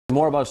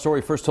More about a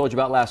story first told you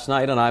about last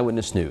night on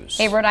Eyewitness News.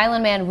 A Rhode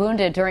Island man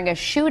wounded during a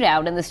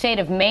shootout in the state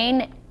of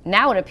Maine.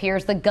 Now it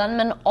appears the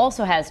gunman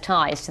also has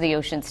ties to the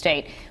Ocean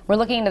State. We're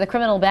looking into the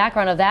criminal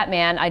background of that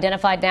man,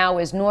 identified now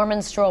as Norman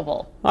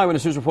Strobel.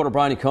 Eyewitness News reporter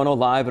Brian Econo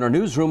live in our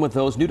newsroom with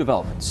those new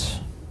developments.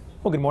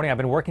 Well, good morning. I've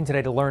been working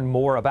today to learn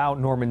more about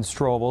Norman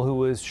Strobel, who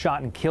was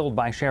shot and killed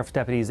by sheriff's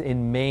deputies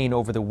in Maine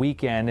over the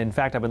weekend. In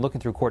fact, I've been looking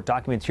through court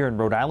documents here in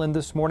Rhode Island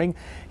this morning.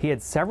 He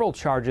had several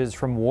charges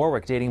from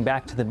Warwick dating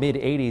back to the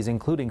mid-'80s,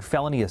 including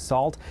felony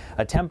assault,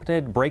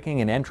 attempted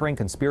breaking and entering,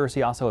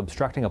 conspiracy, also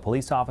obstructing a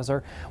police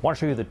officer. I want to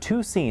show you the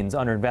two scenes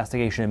under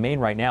investigation in Maine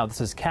right now. This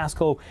is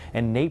Casco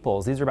and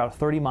Naples. These are about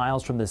 30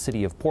 miles from the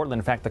city of Portland.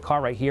 In fact, the car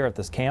right here at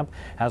this camp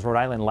has Rhode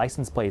Island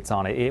license plates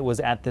on it. It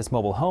was at this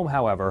mobile home,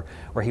 however,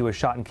 where he was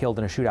shot and killed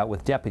in a shootout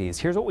with deputies.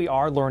 Here's what we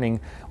are learning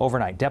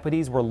overnight.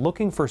 Deputies were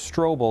looking for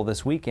Strobel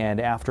this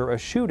weekend after a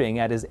shooting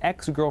at his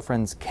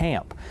ex-girlfriend's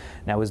camp.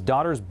 Now, his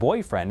daughter's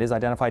boyfriend is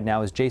identified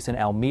now as Jason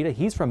Almeida.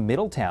 He's from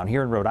Middletown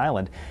here in Rhode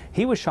Island.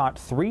 He was shot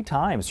 3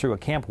 times through a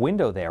camp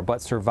window there,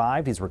 but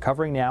survived. He's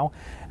recovering now.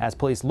 As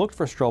police looked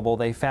for Strobel,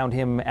 they found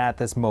him at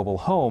this mobile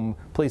home.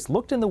 Police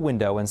looked in the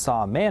window and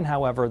saw a man,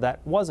 however,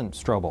 that wasn't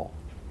Strobel.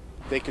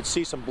 They could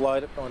see some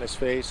blood on his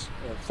face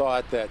and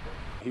thought that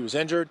he was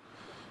injured.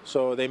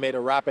 So they made a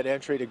rapid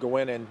entry to go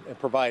in and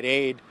provide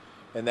aid,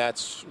 and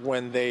that's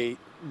when they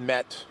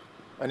met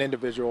an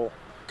individual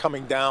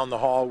coming down the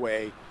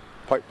hallway,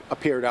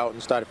 appeared out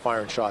and started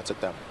firing shots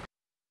at them.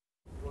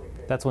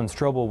 That's when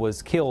Strobel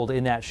was killed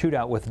in that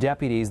shootout with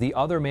deputies. The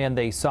other man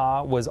they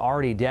saw was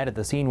already dead at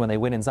the scene when they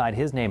went inside.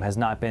 His name has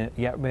not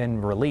yet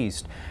been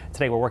released.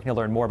 Today we're working to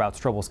learn more about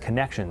Strobel's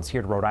connections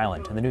here to Rhode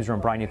Island. In the newsroom,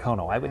 Brian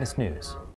Econo, Eyewitness News.